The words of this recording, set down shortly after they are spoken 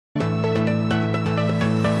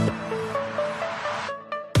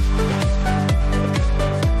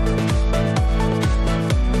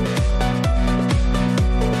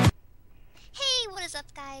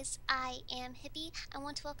am Hippie. I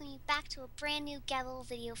want to welcome you back to a brand new Gavel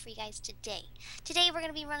video for you guys today. Today we're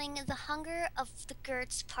going to be running the Hunger of the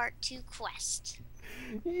Gerts Part 2 quest.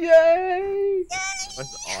 Yay!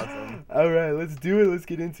 That's awesome. Alright, let's do it. Let's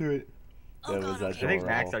get into it. Oh That god, was that okay. I think door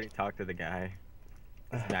Max roll. already talked to the guy.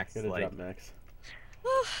 Max Gotta is like, drop Max.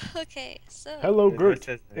 Okay, so... Hello, What's Gert.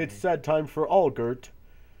 his It's name? sad time for all, Gert.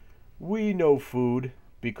 We know food,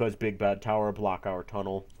 because Big Bad Tower block our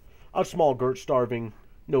tunnel. A small Gert starving,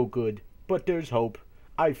 no good, but there's hope.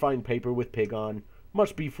 I find paper with pig on.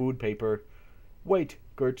 Must be food paper. Wait,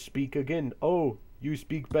 Gert, speak again. Oh, you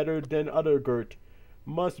speak better than other Gert.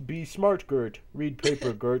 Must be smart, Gert. Read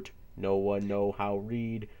paper, Gert. No one know how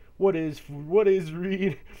read. What is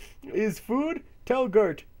read? Is food? Tell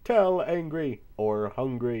Gert. Tell angry or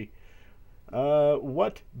hungry.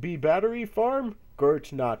 What be battery farm?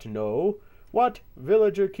 Gert not know. What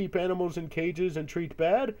villager keep animals in cages and treat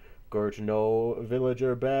bad? Gert no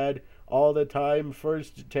villager bad. All the time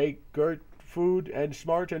first take Gert food and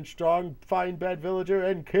smart and strong find bad villager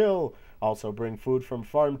and kill. Also bring food from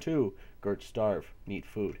farm too. Gert starve. Need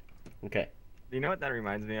food. Okay. You know what that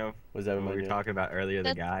reminds me of? Was that What we remind were you? talking about earlier,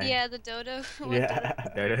 the guy. Yeah, the dodo. What Yeah.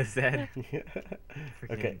 Dodo said.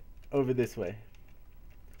 Okay, over this way.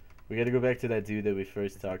 We gotta go back to that dude that we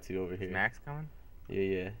first talked to over Is here. Max coming?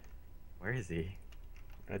 Yeah. Where is he?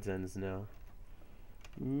 Red ends now.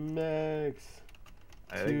 Max.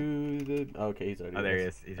 I think... To the. Okay, he's already. Oh, there he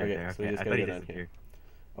with us. is. He's right Okay, there. so we Okay, just I gotta thought he go down disappeared.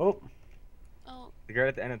 Oh, Oh, The girl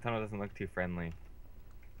at the end of the tunnel doesn't look too friendly.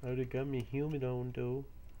 oh, they got me humid on though.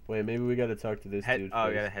 Wait, maybe we gotta talk to this dude Oh, first.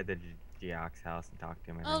 we gotta head to Geok's house and talk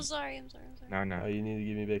to him. I oh think. sorry, I'm sorry. No, no. Oh, you need to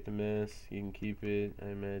give me back the mask. You can keep it. I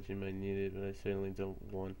imagine you might need it, but I certainly don't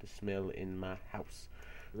want the smell in my house.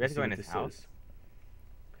 We have to See go in what his this house. says.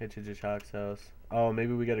 Head to Jachak's house. Oh,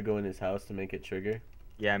 maybe we gotta go in his house to make it trigger.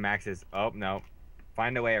 Yeah, Max is. Oh no.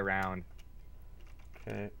 Find a way around.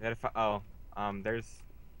 Okay. We gotta there's.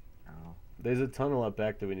 Oh. There's a tunnel up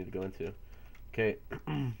back that we need to go into. Okay.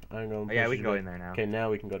 I'm going. Oh yeah, we can go in there now. Okay, now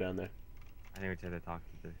we can go down there. I think we just have to talk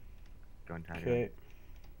to the. Go and try to. Okay.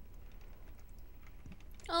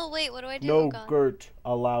 Oh wait, what do I do? No Oh, god. Gert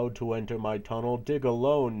allowed to enter my tunnel. Dig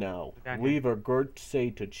alone now. Down here. Leave a Gert say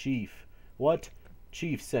to Chief. What?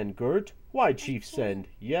 Chief send Gert? Why Chief send?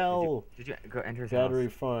 Yell. Did you go enter his Battery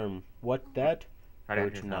house? Farm. What that? Try to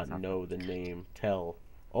enter Gert his not house. know the name. Tell.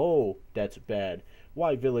 Oh, that's bad.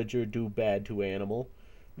 Why villager do bad to animal?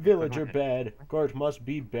 Villager on. bad. Gert must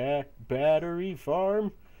be Battery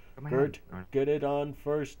Farm. Come on. Gert, Come on. get it on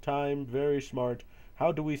first time. Very smart.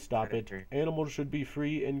 How do we stop Right it? here. Animals should be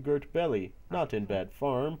free in Gert belly, not in bad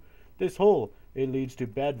farm. This hole, it leads to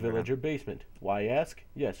bad Right on. villager basement. Why ask?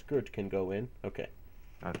 Yes, Gert can go in. Okay.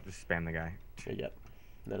 Just spam the guy. Yep.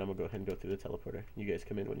 Then I'm gonna go ahead and go through the teleporter. You guys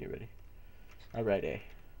come in when you're ready. Alrighty.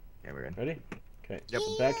 Yeah, we're good. Ready? Okay. Yep.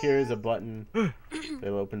 Back here is a button that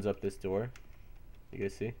opens up this door. You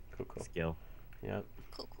guys see? Cool, cool. Skill. Yep.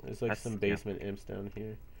 Cool, cool. There's like That's- some yeah. basement imps down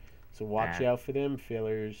here. So watch Bad. out for them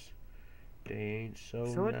fillers. They ain't so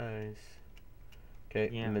what- nice. Okay,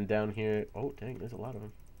 Yeah. and then down here. Oh, dang, there's a lot of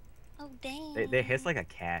them. Oh dang. They hiss like a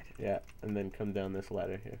cat. Yeah, and then come down this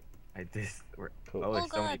ladder here. We're. Cool. Oh, Oh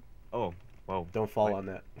there's so many. god. Oh, whoa. Don't fall Wait. on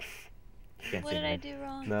that. Can't What see did I me. do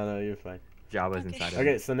wrong? No, you're fine. Jabba's Okay. inside of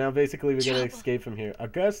Okay, me. so now basically we gotta Jabba. escape from here. A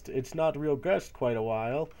gust, it's not real gust quite a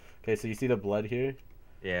while. Okay, so you see the blood here?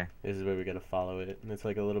 Yeah. This is where we're gonna follow it. And it's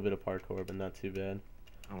like a little bit of parkour, but not too bad.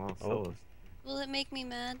 Oh, well, Oh. souls. Will it make me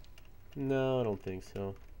mad? No, I don't think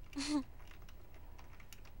so.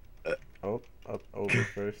 Oh, up over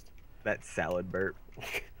first. That salad burp.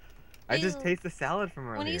 I just Ew. taste the salad from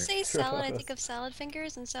earlier. When you say salad, I think of salad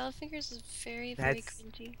fingers, and salad fingers is very, very That's-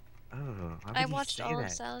 cringy. Oh, why would I you watched say all of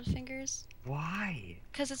that? salad fingers. Why?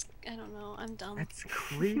 Cause it's, I don't know, I'm dumb. That's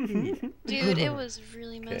creepy. Dude, it was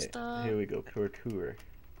really Okay, messed up. here we go. Parkour.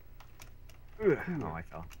 Ugh. Oh, I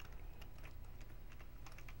fell.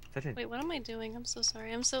 Such a. Wait, what am I doing? I'm so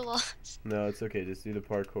sorry. I'm so lost. No, it's okay. Just do the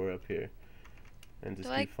parkour up here. And just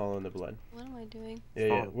Do keep following the blood. What am I doing? Yeah,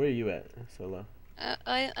 yeah. Follow. Where are you at, Solo?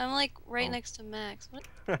 I'm like right Oh. next to Max. What?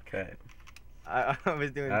 Okay. I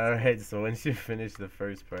was doing. Alright, so once you finish the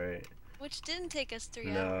first part. Which didn't take us 3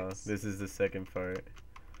 No, hours. this is the second part.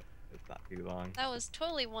 It's not too long. That was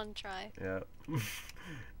totally one try. Yeah. Want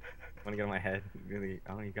to get on my head? Really?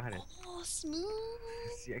 Oh, you got it. Oh, smooth.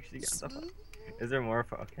 She actually got the. Smooth. Is there more?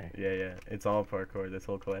 Okay. Yeah, yeah. It's all parkour, this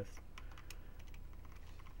whole quest.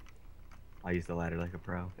 I'll use the ladder like a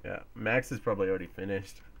pro. Yeah. Max is probably already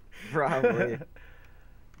finished. Probably.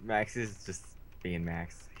 Max is just being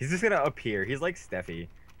Max. He's just gonna appear. He's like Steffi.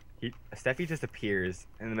 Steffi just appears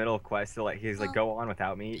in the middle of quest. So like he's like, Oh. go on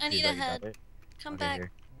without me. I She's need a like, "Got head. it?" Come Okay, back.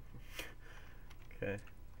 here. Okay.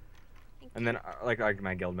 Thank And you. then, like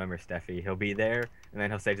my guild member Steffi, he'll be there, and then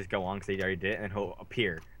he'll say just go on because he already did it, and then he'll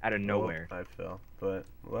appear out of nowhere. Oh, I fell. But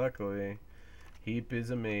luckily, Heap is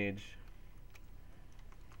a mage.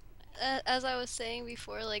 As I was saying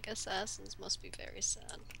before, like assassins must be very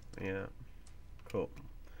sad. Yeah. Cool.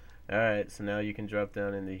 Alright, so now you can drop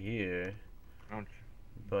down into here. Oh,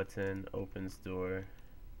 Button opens door.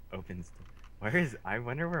 opens. Where is? I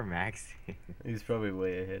wonder where Max is. He's probably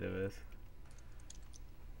way ahead of us.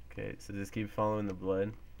 Okay, so just keep following the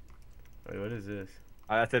blood. Wait, what is this?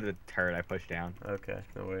 Oh, that's the turret I pushed down. Okay,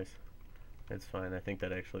 no worries. It's fine. I think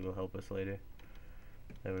that actually will help us later.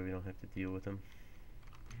 That way we don't have to deal with them.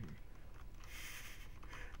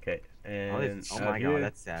 Okay, and Oh out my here, god,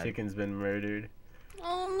 that's sad. Chicken's been murdered.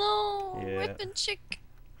 Oh no! Yeah. Ripping chick.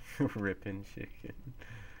 Ripping chicken.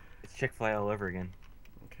 It's Chick-fil-A all over again.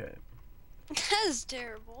 Okay. That's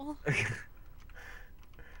terrible.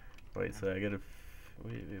 Wait, so I gotta.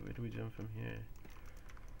 Wait, where do we jump from here?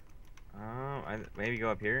 Maybe go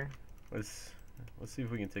up here. Let's see if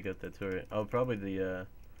we can take out that turret. Oh, probably the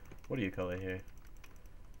what do you call it here?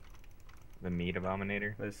 The meat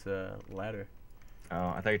abominator. This ladder. Oh,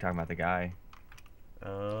 I thought you were talking about the guy.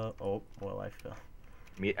 Oh, well, I fell.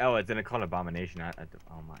 Meat. Oh, it's gonna call it abomination.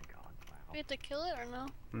 Oh my god! We Wow. have to kill it or no?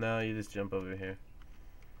 No, you just jump over here.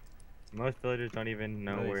 Most villagers don't even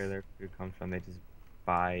know where Nice. their food comes from. They just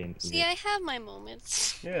buy and eat See, it. I have my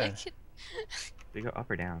moments. Yeah. I could... Do you go up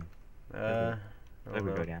or down? I That don't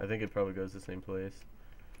would go know. down. I think it probably goes the same place.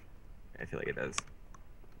 I feel like it does.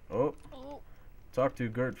 Oh, Oh, talk to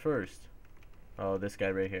Gert first. Oh, this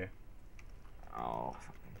guy right here. Oh.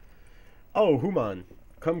 Oh, Human.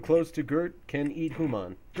 Come close to Gert, can eat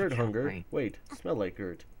Human. Gert hunger. Right. Wait, smell like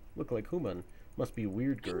Gert. Look like Human. Must be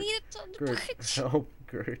weird, I Gert. need it on the Gert, bridge. help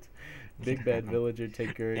Gert. Big bad villager,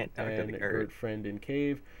 take Gert Can't talk to and the Gert. Gert. Friend in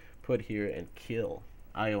cave. Put here and kill.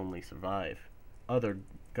 I only survive. Other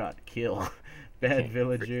got kill. Bad Can't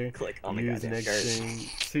villager. click on the Use goddamn next Gert. thing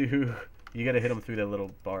to. You gotta hit him through that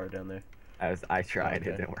little bar down there. I tried.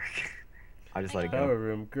 Okay. It didn't work. I'll just I let it know. Power go.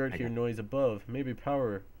 room. Gert I hear got- noise above. Maybe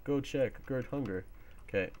power. Go check. Gert hunger.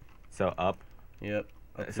 Okay. So up. Yep.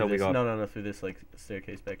 Up So through we this. go up- No, through this like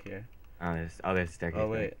staircase back here. There's a staircase.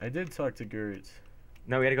 Oh back. wait, I did talk to Gert.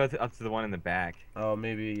 No, we gotta go up to the one in the back. Oh,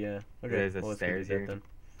 maybe yeah. Okay. There's a well, let's go stairs do that here. then.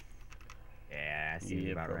 Yeah, seems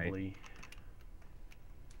Yeah, about right. probably.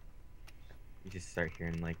 You just start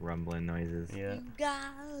hearing like rumbling noises. Yeah. You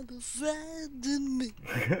gotta frighten me.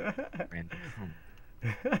 Random.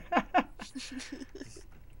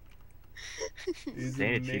 He's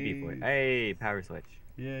Stay in a chibi boy. amazed. Hey, power switch.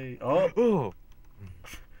 Yay. Oh! Oh.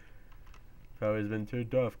 Power's been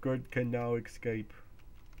turned off. Gert can now escape.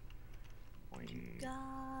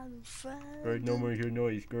 Gotta frighten Gert, no more hear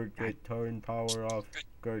noise. Gert, get turn power off.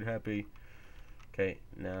 Gert, happy. Okay,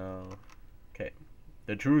 now. Okay.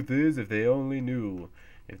 The truth is, if they only knew,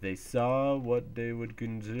 if they saw what they would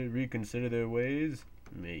reconsider their ways,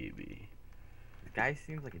 maybe. The guy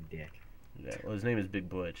seems like a dick. Yeah, well, his name is Big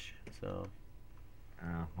Butch, so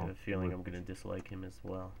Oh, I have a feeling I'm gonna dislike him as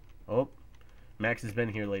well. Oh, Max has been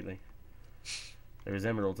here lately. There's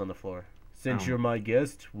emeralds on the floor. Since Oh. you're my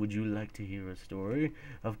guest, would you like to hear a story?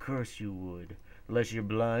 Of course you would. Unless you're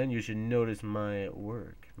blind, you should notice my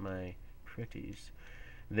work, my pretties.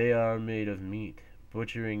 They are made of meat.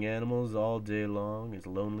 Butchering animals all day long is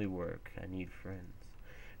lonely work. I need friends.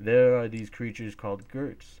 There are these creatures called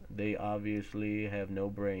Gerts. They obviously have no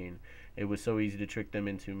brain. It was so easy to trick them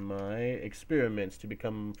into my experiments to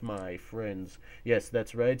become my friends. Yes,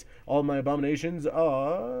 that's right. All my abominations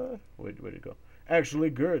are... Where'd it go? Actually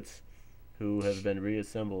Gerts, who have been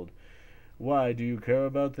reassembled. Why do you care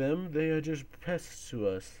about them? They are just pests to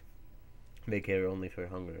us. They care only for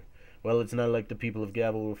hunger. Well, it's not like the people of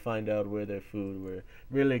Gavel will find out where their food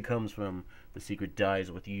really comes from. The secret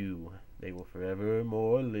dies with you. They will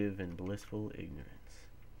forevermore live in blissful ignorance.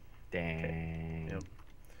 Dang. Yep.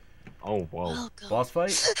 Oh, whoa. Welcome. Boss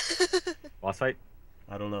fight? Boss fight.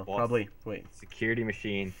 I don't know. Boss. Probably. Wait. Security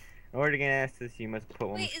machine. In order to get access, you must put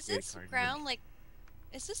one. Wait, is security this card in ground like...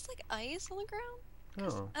 Is this like ice on the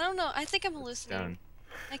ground? Oh. I don't know. I think I'm the hallucinating. stone.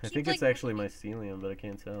 I keep, think it's like, actually mycelium, but I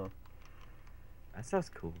can't tell. That sounds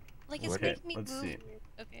cool. Like it's Okay, making me let's move. see. weird.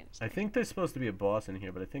 Okay. I'm I sorry. think there's supposed to be a boss in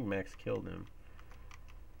here, but I think Max killed him.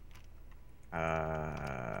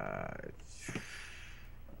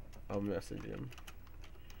 I'll message him.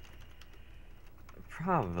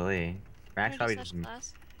 Probably. Max Can I probably do just. slash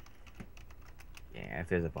class? Yeah, if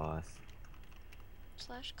there's a boss.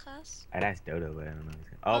 Slash class? I'd ask Dodo, but I don't know.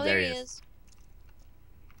 Oh, There he he is. is.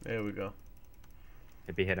 There we go.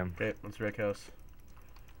 If he hit him. Okay, let's wreck house.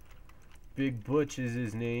 Big Butch is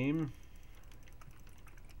his name.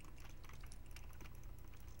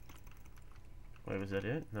 Wait, was that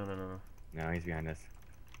it? No, no, no, no. No, he's behind us.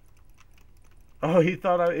 Oh, he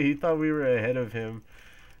thought we were ahead of him.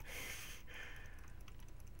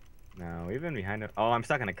 No, we've been behind him. Oh, I'm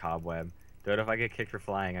stuck in a cobweb. Dude, if I get kicked for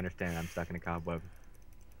flying, understand I'm stuck in a cobweb.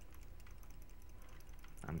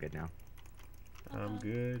 I'm good now. I'm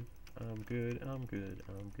good. I'm good. I'm good.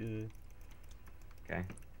 I'm good. Okay.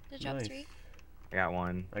 Did you drop Nice. 3? I got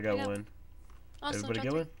one. I got Yep. one. Awesome. Everybody drop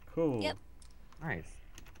get one? Cool. Yep. Nice.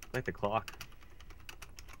 Like the clock.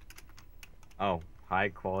 Oh, high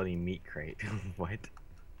quality meat crate. What?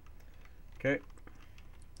 Okay.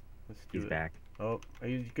 Let's do He's it. back. Oh, are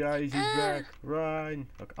you guys? He's Ah. back. Run.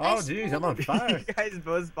 Okay. I Oh, jeez, I'm on You fire. guys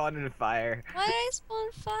both spawned in fire. Why did I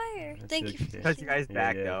spawn fire? That's Thank you for okay. Because you guys Yeah,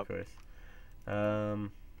 backed yeah, up. of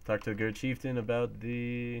course. Talk to the Gert Chieftain about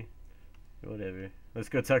the... Whatever. Let's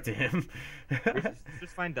go talk to him.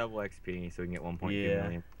 Just find double XP so we can get 1.2 Yeah.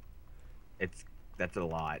 million. That's a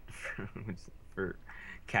lot for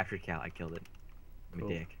captured cat. I killed it. I'm Cool.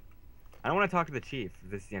 a dick. I don't want to talk to the chief.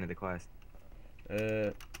 This is the end of the quest.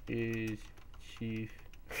 Is Chief...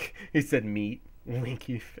 He said meat.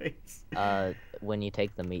 Winky face. When you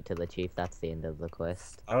take the meat to the chief, that's the end of the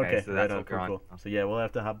quest. Okay, so right that's on. what we're Cool, cool. So yeah, we'll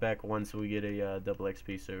have to hop back once we get a double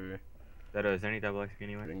XP server. Dodo, is there any double XP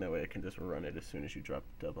anywhere? I think that way I can just run it as soon as you drop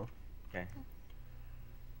the double. Okay.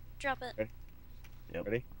 Drop it. Yep.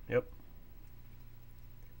 Ready? Yep.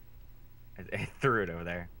 I threw it over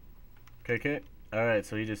there. Okay. Alright,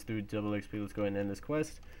 so he just threw double XP. Let's go ahead and end this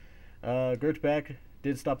quest. Gert's back.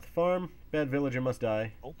 Did stop the farm. Bad villager must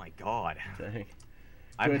die. Oh my god. Dang.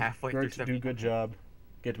 I'm Good. halfway Gert, through do good job.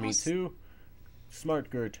 Get me Awesome. too. Smart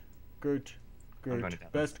Gert. Gert. going to Gert.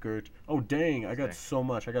 Dallas. Best Gert. Oh dang, I got Okay. so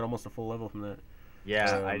much. I got almost a full level from that.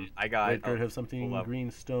 Yeah, I got. Red Gert a have something. full level. Green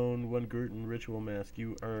stone. 1 Gert and ritual mask.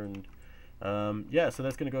 You earned. Yeah, so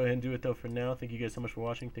that's gonna go ahead and do it though for now. Thank you guys so much for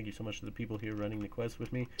watching. Thank you so much to the people here running the quest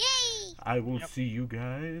with me. Yay! I will Yep. see you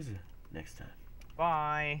guys next time.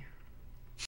 Bye.